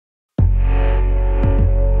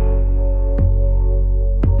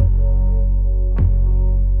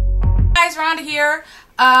guys, Rhonda here.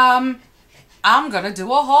 I'm gonna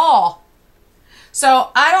do a haul. So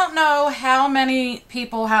I don't know how many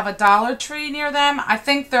people have a Dollar Tree near them. I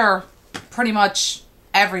think they're pretty much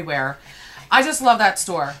everywhere. I just love that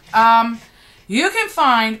store. You can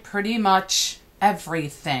find pretty much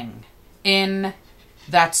everything in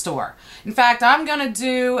that store. In fact, I'm gonna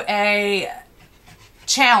do a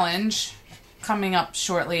challenge coming up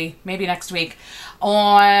shortly, maybe next week,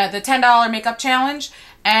 on the $10 makeup challenge,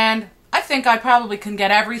 and I think I probably can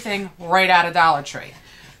get everything right out of Dollar Tree.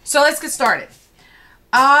 So let's get started.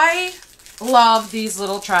 I love these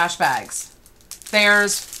little trash bags.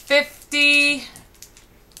 There's 50,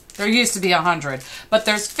 there used to be 100, but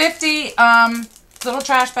there's 50 little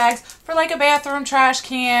trash bags for like a bathroom trash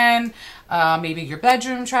can, maybe your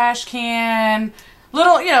bedroom trash can,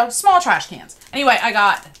 little, you know, small trash cans. Anyway, I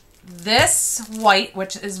got this white,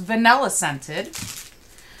 which is vanilla scented.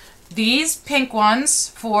 These pink ones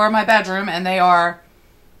for my bedroom, and they are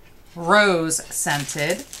rose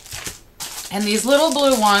scented. And these little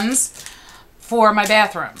blue ones for my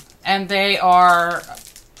bathroom, and they are,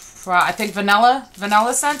 I think, vanilla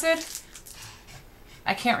scented.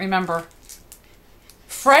 I can't remember.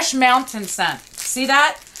 Fresh mountain scent. See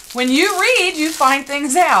that? When you read, you find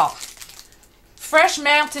things out. Fresh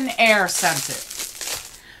mountain air scented.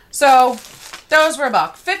 So those were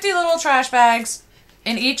 $1. 50 little trash bags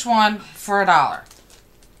in each one for $1.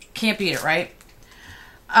 Can't beat it, right?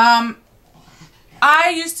 I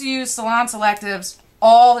used to use Salon Selectives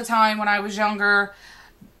all the time when I was younger.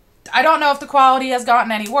 I don't know if the quality has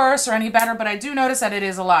gotten any worse or any better, but I do notice that it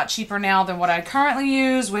is a lot cheaper now than what I currently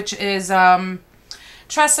use, which is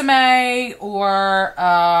Tresemme or,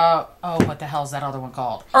 oh, what the hell is that other one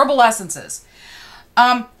called? Herbal Essences.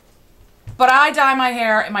 But I dye my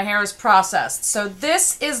hair, and my hair is processed. So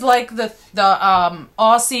this is like the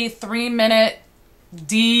Aussie 3-minute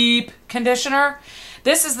deep conditioner.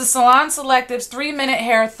 This is the Salon Selectives 3-minute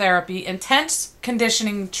hair therapy intense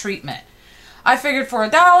conditioning treatment. I figured for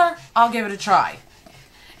 $1, I'll give it a try.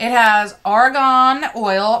 It has argan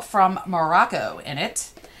oil from Morocco in it.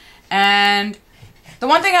 And the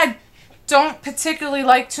one thing I don't particularly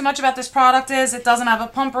like too much about this product is it doesn't have a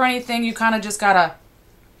pump or anything. You kind of just gotta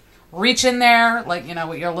reach in there, like, you know,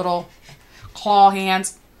 with your little claw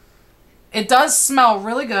hands. It does smell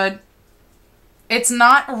really good. It's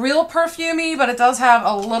not real perfumey, but it does have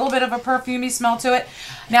a little bit of a perfumey smell to it.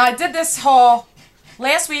 Now, I did this haul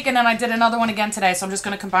last week, and then I did another one again today, so I'm just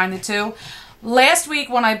going to combine the two. Last week,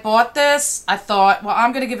 when I bought this, I thought, well,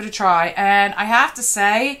 I'm going to give it a try. And I have to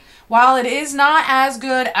say, while it is not as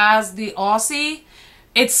good as the Aussie,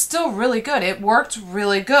 it's still really good. It worked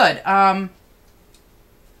really good.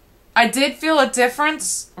 I did feel a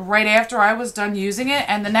difference right after I was done using it,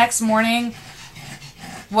 and the next morning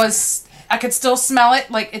was, I could still smell it.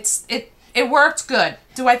 Like, it worked good.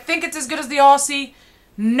 Do I think it's as good as the Aussie?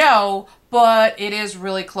 No, but it is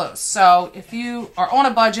really close. So if you are on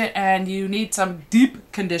a budget and you need some deep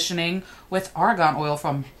conditioning with argan oil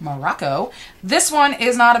from Morocco, this one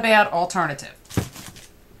is not a bad alternative.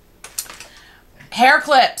 Hair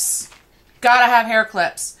clips. Gotta have hair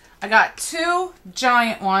clips. I got 2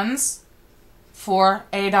 giant ones for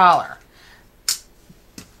 $1.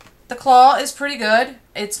 The claw is pretty good.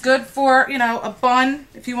 It's good for, you know, a bun,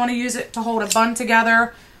 if you want to use it to hold a bun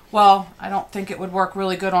together. Well, I don't think it would work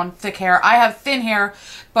really good on thick hair. I have thin hair,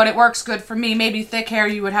 but it works good for me. Maybe thick hair,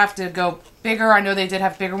 you would have to go bigger. I know they did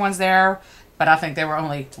have bigger ones there, but I think they were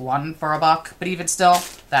only 1 for $1. But even still,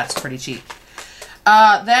 that's pretty cheap.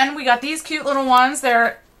 Then we got these cute little ones.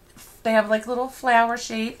 They have like little flower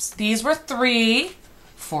shapes. These were 3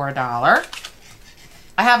 for $1.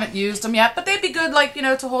 I haven't used them yet, but they'd be good, like, you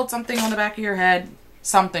know, to hold something on the back of your head.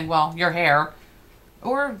 Something, well, your hair.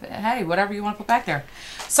 Or, hey, whatever you want to put back there.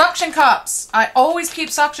 Suction cups. I always keep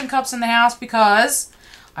suction cups in the house because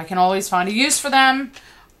I can always find a use for them,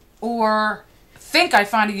 or think I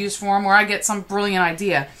find a use for them, or I get some brilliant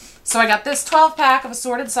idea. So I got this 12-pack of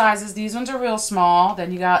assorted sizes. These ones are real small.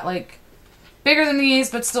 Then you got, like, bigger than these,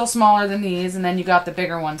 but still smaller than these. And then you got the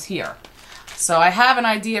bigger ones here. So I have an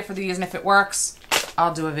idea for these, and if it works,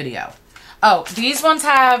 I'll do a video. Oh, these ones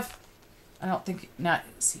have, I don't think, not,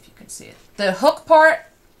 see if you can see it. The hook part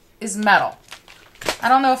is metal. I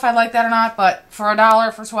don't know if I like that or not, but for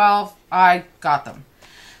 $1 for 12, I got them.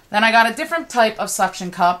 Then I got a different type of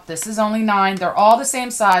suction cup. This is only 9. They're all the same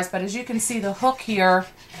size, but as you can see, the hook here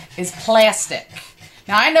is plastic.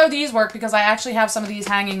 Now, I know these work because I actually have some of these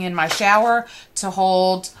hanging in my shower to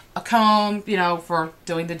hold a comb, you know, for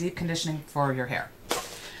doing the deep conditioning for your hair.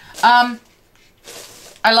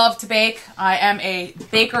 I love to bake. I am a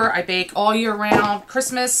baker. I bake all year round.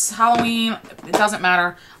 Christmas, Halloween, it doesn't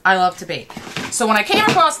matter. I love to bake. So when I came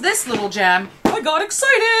across this little gem, I got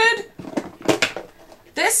excited.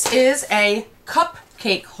 This is a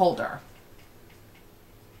cupcake holder.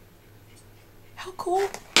 How cool.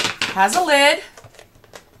 Has a lid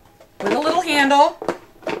with a little handle.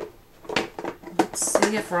 Let's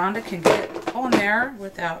see if Rhonda can get on there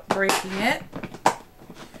without breaking it.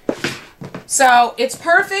 So it's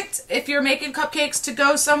perfect if you're making cupcakes to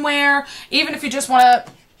go somewhere, even if you just want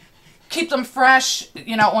to keep them fresh,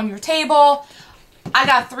 you know, on your table. I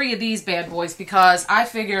got 3 of these bad boys because I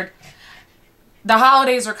figured the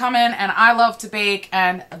holidays are coming and I love to bake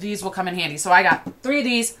and these will come in handy. So I got 3 of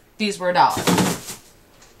these. These were $1.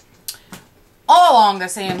 All along the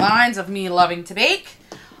same lines of me loving to bake,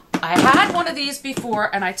 I had one of these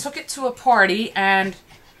before and I took it to a party and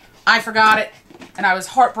I forgot it and I was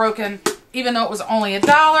heartbroken. Even though it was only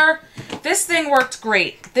 $1, this thing worked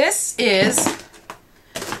great. This is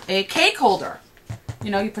a cake holder.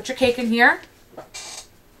 You know, you put your cake in here.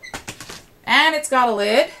 And it's got a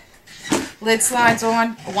lid. Lid slides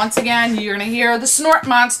on. Once again, you're going to hear the snort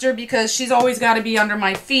monster because she's always got to be under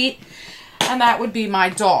my feet. And that would be my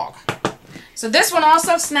dog. So this one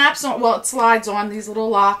also snaps on, well, it slides on. These little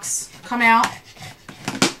locks come out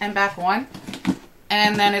and back on.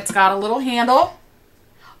 And then it's got a little handle.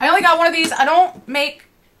 I only got one of these. I don't make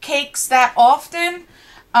cakes that often.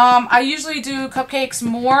 I usually do cupcakes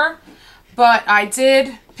more, but I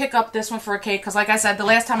did pick up this one for a cake because like I said, the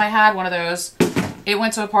last time I had one of those, it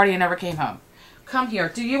went to a party and never came home. Come here.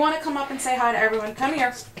 Do you want to come up and say hi to everyone? Come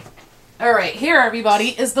here. All right, here everybody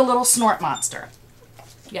is the little snort monster.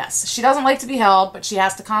 Yes, she doesn't like to be held, but she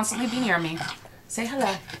has to constantly be near me. Say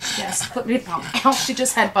hello. Yes, put me down. Ow, she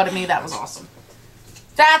just headbutted me. That was awesome.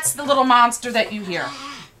 That's the little monster that you hear.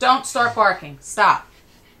 Don't start barking. Stop.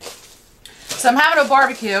 So I'm having a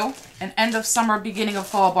barbecue, an end of summer, beginning of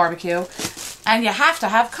fall barbecue, and you have to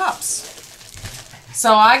have cups.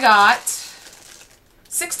 So I got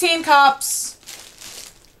 16 cups,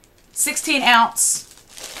 16 ounce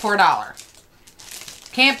for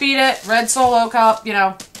 $1. Can't beat it. Red Solo cup, you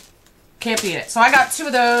know, can't beat it. So I got 2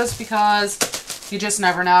 of those because you just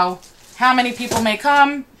never know how many people may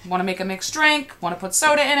come, want to make a mixed drink, want to put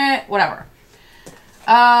soda in it, whatever.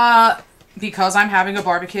 Because I'm having a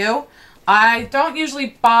barbecue. I don't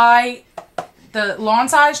usually buy the lawn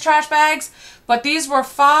size trash bags, but these were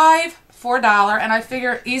 5 for $1, and I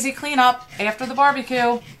figure easy cleanup after the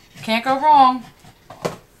barbecue. Can't go wrong.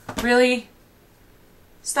 Really?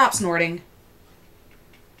 Stop snorting.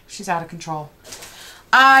 She's out of control.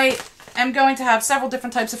 I am going to have several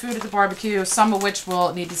different types of food at the barbecue, some of which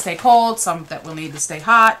will need to stay cold, some that will need to stay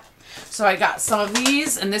hot. So I got some of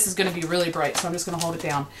these, and this is going to be really bright, so I'm just going to hold it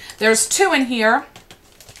down. There's 2 in here.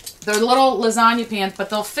 They're little lasagna pans, but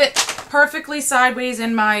they'll fit perfectly sideways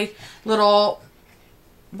in my little,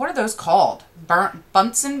 what are those called?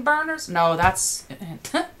 Bunsen burners? No, that's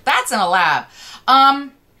that's in a lab.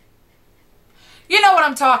 You know what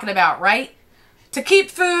I'm talking about, right? To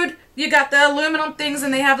keep food, you got the aluminum things,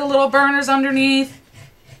 and they have the little burners underneath.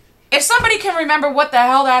 If somebody can remember what the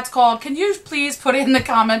hell that's called, can you please put it in the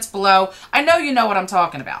comments below? I know you know what I'm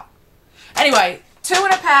talking about. Anyway, 2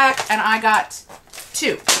 in a pack, and I got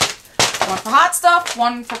 2. 1 for hot stuff,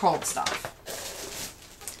 1 for cold stuff.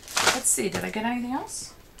 Let's see, did I get anything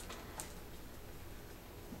else?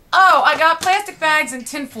 Oh, I got plastic bags and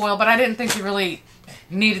tin foil, but I didn't think you really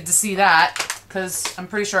needed to see that, because I'm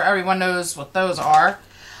pretty sure everyone knows what those are.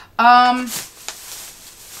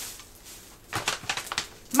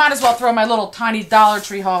 Might as well throw my little tiny Dollar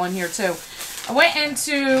Tree haul in here too. I went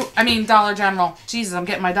into, Dollar General. Jesus, I'm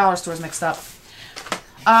getting my dollar stores mixed up.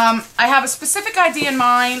 I have a specific idea in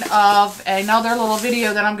mind of another little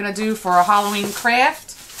video that I'm going to do for a Halloween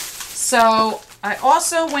craft. So I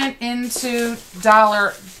also went into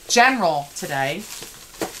Dollar General today,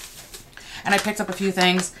 and I picked up a few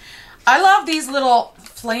things. I love these little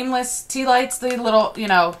flameless tea lights, the little, you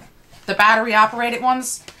know, the battery operated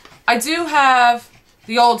ones. I do have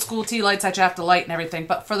the old school tea lights that you have to light and everything,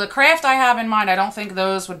 but for the craft I have in mind, I don't think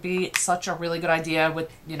those would be such a really good idea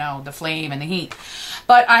with, you know, the flame and the heat.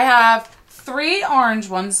 But I have 3 orange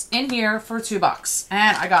ones in here for $2,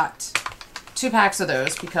 and I got 2 packs of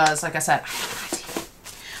those because, like I said, I have an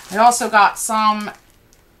idea. I also got some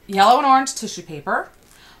yellow and orange tissue paper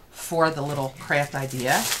for the little craft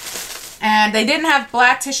idea. And they didn't have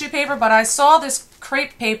black tissue paper, but I saw this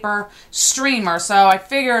crepe paper streamer, so I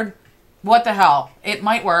figured, what the hell? It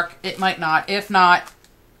might work, it might not. If not,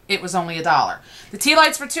 it was only $1. The tea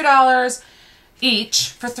lights were $2 each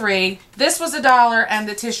for 3. This was $1, and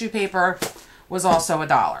the tissue paper was also $1.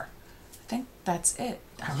 I think that's it.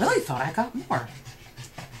 I really thought I got more.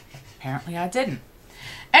 Apparently I didn't.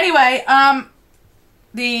 Anyway,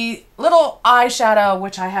 the little eyeshadow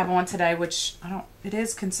which I have on today, which it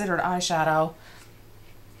is considered eyeshadow.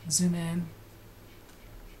 Zoom in.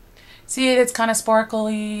 See it? It's kind of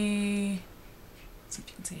sparkly. Let's see if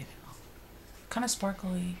you can see it. Kind of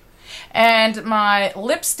sparkly. And my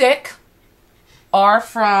lipstick are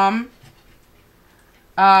from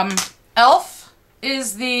e.l.f.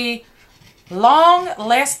 is the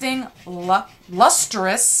long-lasting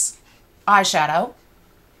Lustrous eyeshadow.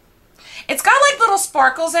 It's got like little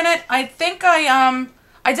sparkles in it. I think I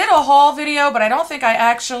did a haul video, but I don't think I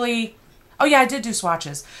actually... Oh yeah, I did do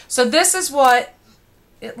swatches. So this is what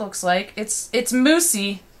it looks like. It's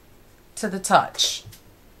moussey to the touch.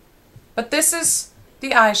 But this is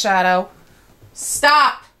the eyeshadow.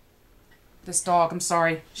 Stop! This dog, I'm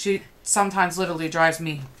sorry. She sometimes literally drives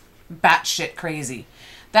me batshit crazy.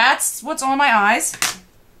 That's what's on my eyes.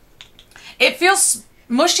 It feels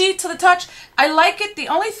mushy to the touch. I like it. The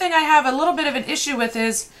only thing I have a little bit of an issue with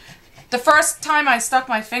is the first time I stuck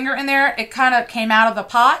my finger in there, it kind of came out of the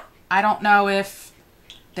pot. I don't know if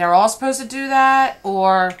they're all supposed to do that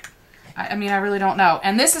or... I mean, I really don't know.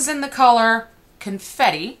 And this is in the color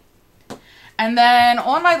Confetti. And then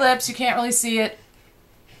on my lips, you can't really see it,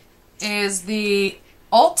 is the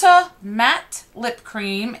Ulta Matte Lip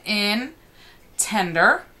Cream in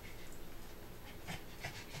Tender.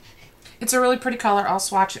 It's a really pretty color. I'll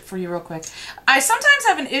swatch it for you real quick. I sometimes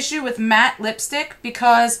have an issue with matte lipstick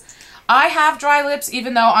because I have dry lips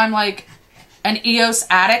even though I'm like an EOS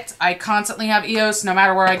addict. I constantly have EOS no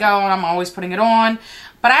matter where I go and I'm always putting it on.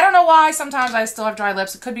 But I don't know why sometimes I still have dry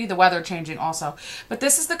lips. It could be the weather changing also. But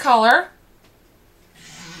this is the color.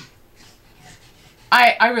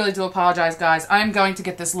 I really do apologize, guys. I'm going to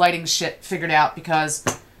get this lighting shit figured out because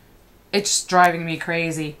it's driving me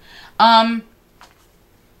crazy. The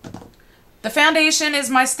foundation is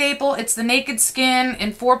my staple. It's the Naked Skin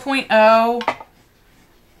in 4.0.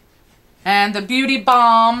 And the Beauty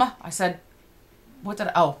Balm. I said, what did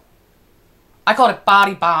I... Oh. I called it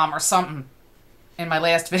Body Balm or something in my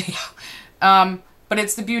last video. But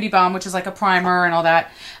it's the Beauty Balm, which is like a primer and all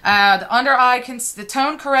that. The under eye, the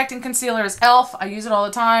tone correcting concealer is e.l.f. I use it all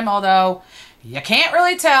the time, although you can't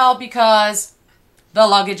really tell because the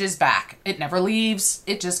luggage is back. It never leaves.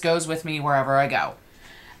 It just goes with me wherever I go.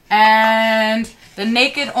 And the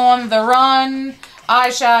Naked on the Run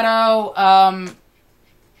eyeshadow,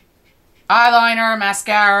 eyeliner,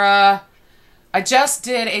 mascara. I just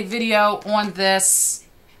did a video on this,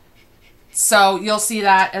 so you'll see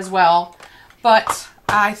that as well. But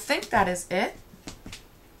I think that is it.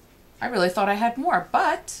 I really thought I had more,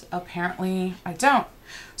 but apparently I don't.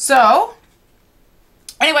 So,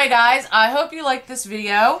 anyway, guys, I hope you liked this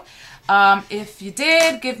video. If you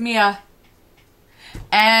did, give me a...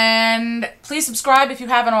 And please subscribe if you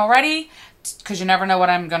haven't already, because you never know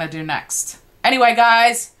what I'm going to do next. Anyway,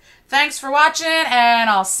 guys, thanks for watching,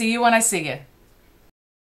 and I'll see you when I see you.